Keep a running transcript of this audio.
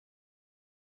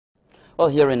Well,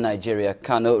 here in Nigeria,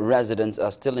 Kano residents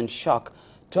are still in shock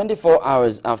 24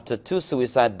 hours after 2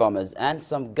 suicide bombers and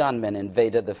some gunmen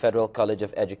invaded the Federal College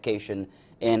of Education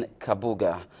in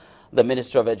Kabuga. The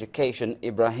Minister of Education,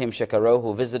 Ibrahim Shekaro,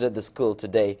 who visited the school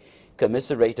today,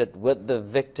 commiserated with the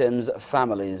victims'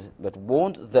 families but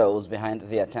warned those behind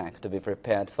the attack to be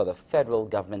prepared for the federal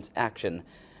government's action.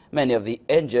 Many of the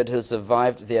injured who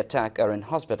survived the attack are in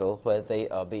hospital where they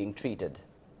are being treated.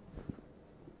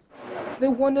 The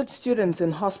wounded students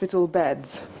in hospital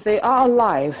beds. They are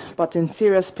alive but in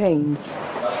serious pains.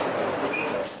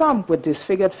 Some with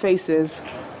disfigured faces,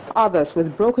 others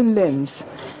with broken limbs.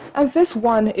 And this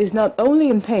one is not only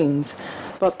in pains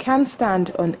but can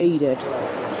stand unaided.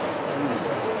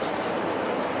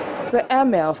 The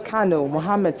Emir of Kano,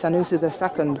 Mohammed Sanusi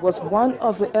II, was one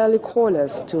of the early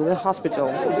callers to the hospital.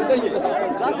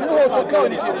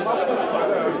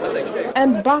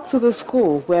 And back to the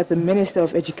school where the Minister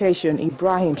of Education,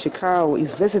 Ibrahim Shekaro,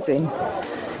 is visiting.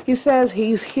 He says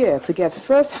he is here to get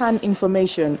first-hand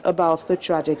information about the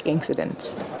tragic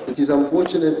incident. It is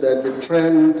unfortunate that the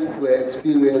trend we're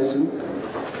experiencing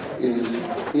is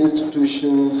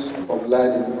institutions of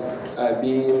learning are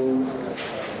being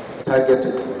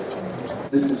targeted.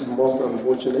 This is most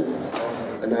unfortunate,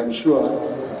 and I'm sure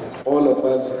all of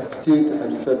us, state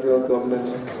and federal government,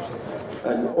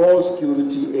 and all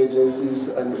security agencies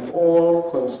and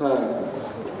all concerned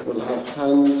will have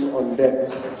hands on deck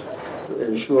to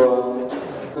ensure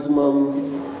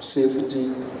maximum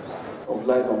safety of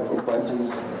life and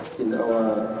properties in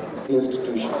our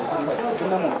institution.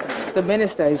 The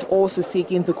minister is also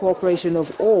seeking the cooperation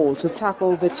of all to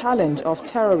tackle the challenge of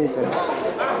terrorism.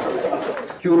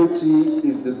 Security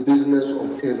is the business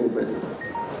of everybody.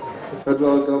 The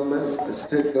federal government, the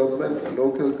state government, the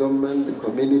local government, the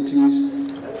communities,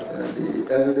 the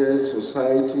elders,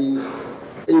 society,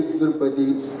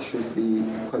 everybody should be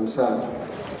concerned.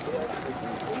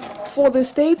 For the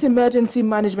State Emergency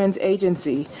Management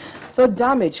Agency, the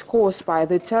damage caused by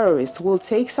the terrorists will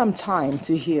take some time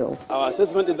to heal. Our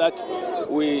assessment is that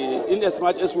in as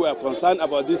much as we are concerned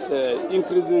about this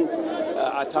increasing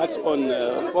attacks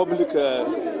on public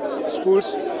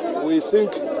schools, we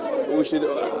think we should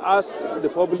ask the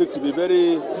public to be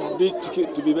very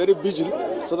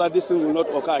vigilant so that this thing will not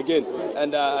occur again.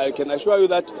 And I can assure you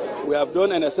that we have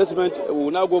done an assessment. We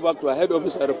will now go back to our head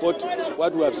office and report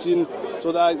what we have seen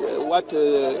so that what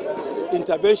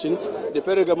intervention the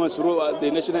federal government through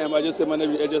the National Emergency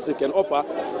Management Agency can offer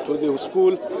to the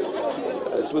school,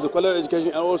 to the College of Education,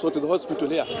 and also to the hospital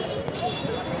here.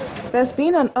 There's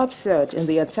been an upsurge in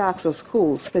the attacks of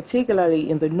schools, particularly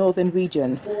in the northern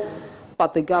region.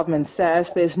 But the government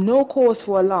says there's no cause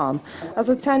for alarm, as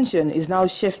attention is now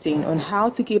shifting on how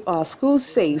to keep our schools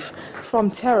safe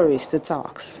from terrorist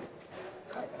attacks.